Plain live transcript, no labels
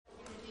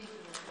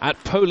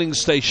At polling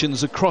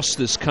stations across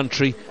this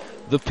country,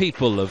 the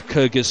people of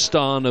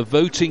Kyrgyzstan are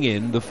voting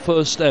in the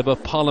first ever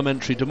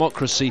parliamentary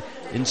democracy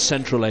in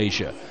Central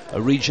Asia,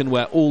 a region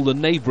where all the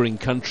neighbouring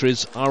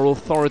countries are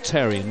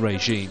authoritarian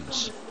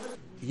regimes.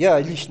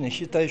 I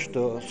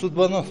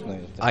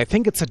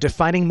think it's a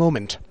defining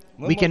moment.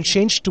 We can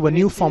change to a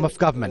new form of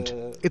government.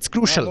 It's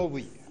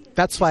crucial.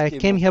 That's why I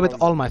came here with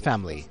all my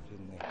family.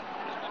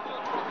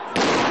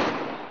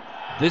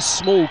 This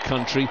small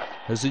country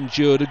has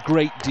endured a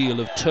great deal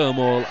of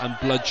turmoil and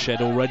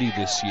bloodshed already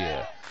this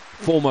year.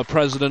 Former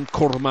President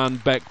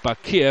Kurmanbek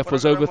Bakiev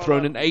was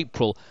overthrown in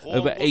April.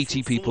 Over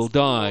 80 people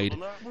died.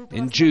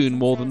 In June,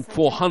 more than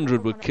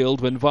 400 were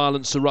killed when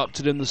violence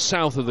erupted in the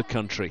south of the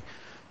country.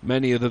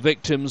 Many of the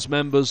victims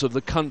members of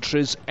the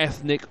country's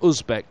ethnic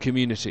Uzbek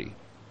community.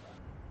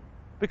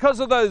 Because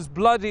of those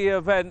bloody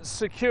events,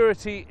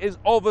 security is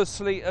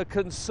obviously a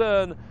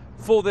concern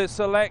for this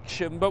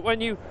election. But when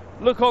you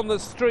look on the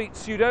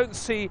streets, you don't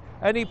see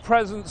any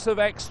presence of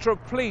extra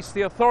police.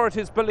 The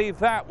authorities believe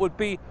that would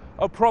be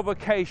a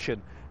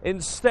provocation.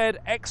 Instead,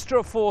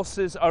 extra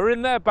forces are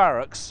in their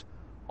barracks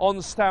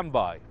on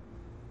standby.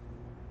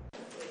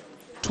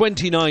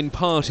 29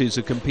 parties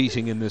are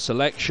competing in this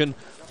election.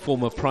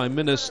 Former Prime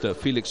Minister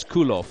Felix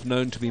Kulov,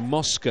 known to be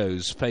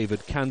Moscow's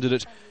favoured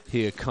candidate,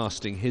 here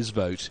casting his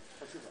vote.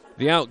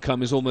 The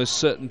outcome is almost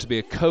certain to be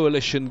a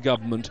coalition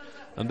government,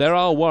 and there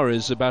are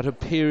worries about a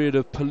period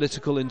of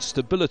political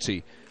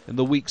instability in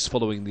the weeks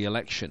following the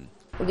election.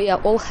 We are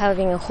all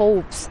having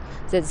hopes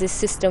that this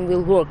system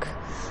will work,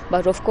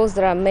 but of course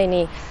there are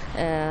many,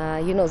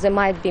 there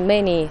might be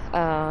many,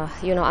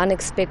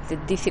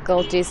 unexpected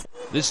difficulties.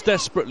 This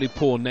desperately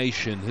poor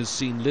nation has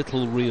seen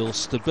little real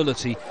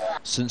stability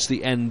since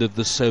the end of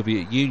the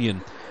Soviet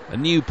Union. A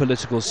new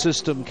political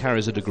system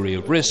carries a degree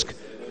of risk,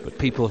 but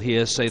people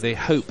here say they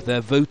hope they're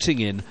voting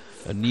in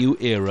a new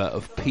era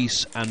of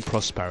peace and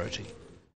prosperity.